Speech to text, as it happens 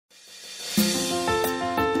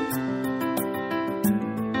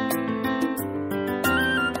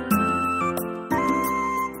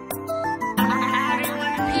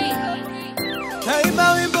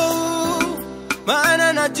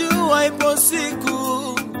najua ipo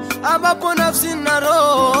siku ambapo nafsi na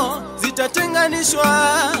roho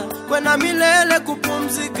zitatenganishwa kwenda milele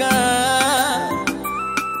kupumzika.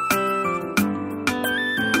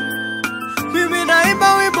 Mimi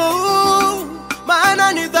naimba wimbo huu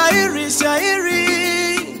maana ni dhahiri shairi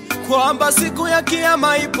kwamba siku ya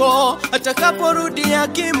kiyama ipo atakaporudi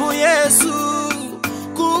hakimu Yesu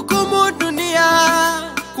kuhukumu dunia,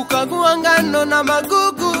 kukagua ngano na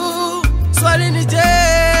magugu. Swali ni je,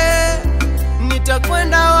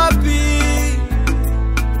 nitakwenda wapi?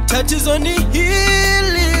 Tatizo ni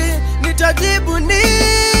hili, nitajibu nini?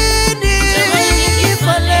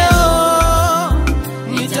 Nikifa leo,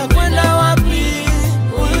 nitakwenda wapi?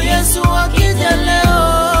 Huyu Yesu akija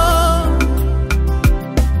leo.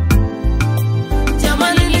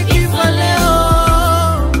 Jamani nikifa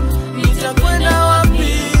leo, nitakwenda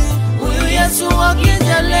wapi? Huyu Yesu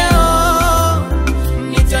akija leo,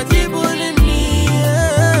 nitajibu nini?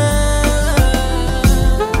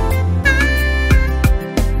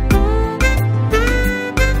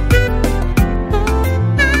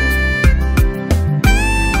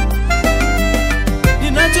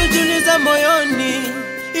 Ninachojiuliza moyoni,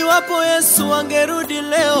 iwapo Yesu angerudi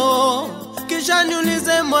leo, kisha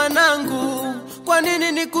niulize mwanangu, kwa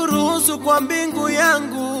nini nikuruhusu kwa mbingu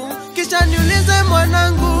yangu? Kisha niulize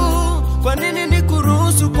mwanangu, kwa nini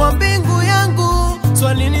nikuruhusu kwa mbingu yangu?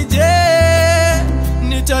 Swali ni je,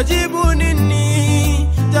 nitajibu nini?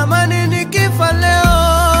 Jamani nikifa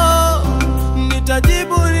leo,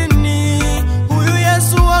 nitajibu nini? Huyu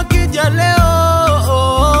Yesu akija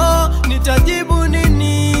leo, nitajibu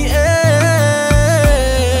nini?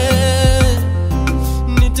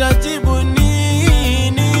 Nitajibu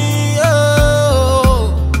nini?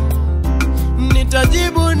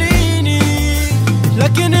 Nitajibu nini?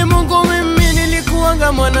 Lakini Mungu, mimi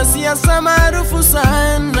nilikuanga mwanasiasa maarufu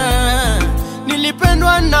sana,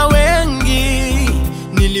 nilipendwa na wengi,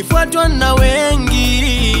 nilifuatwa na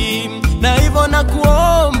wengi, na hivyo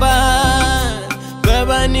nakuomba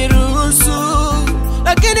Baba niruhusu.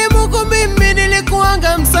 Lakini Mungu, mimi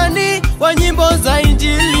nilikuanga msanii wa nyimbo za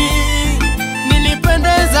Injili,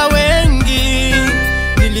 nilipendeza wengi,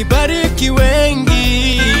 nilibariki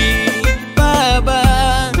wengi. Baba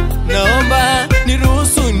naomba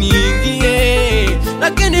niruhusu niingie.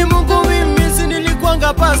 Lakini Mungu, mimi si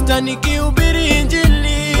nilikuanga pasta nikihubiri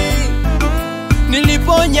Injili,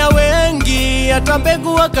 niliponya wengi, hata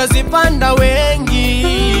mbegu wakazipanda wengi.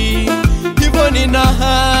 Hivyo nina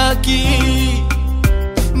haki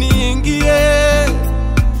niingie,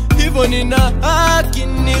 hivyo nina haki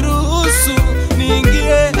niruhusu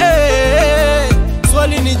niingie.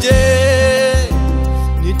 Swali ni je,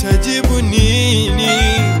 nitajibu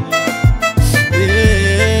nini?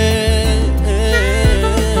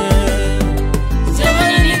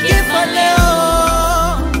 Jamani nikifa leo,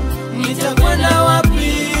 nitakwenda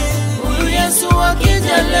wapi? Huyu Yesu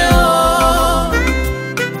akija leo,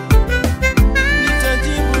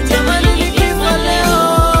 nitajibu. Jamani nikifa leo,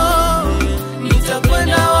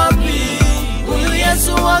 nitakwenda wapi? Huyu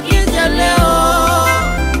Yesu akija leo,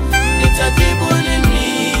 nitajibu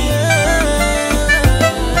nini?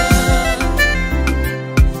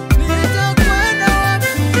 Nitakwenda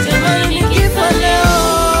wapi? Jamani nikifa leo,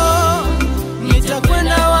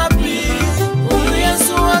 nitakwenda wapi? Huyu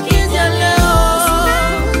Yesu akija leo,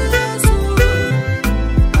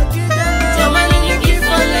 jamani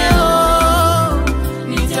nikifa leo,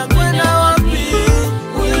 nitakwenda wapi?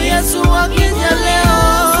 Huyu Yesu akija leo,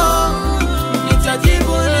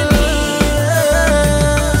 nitajibu nini?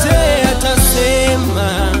 Je, atasema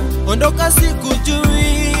ondoka sikujui?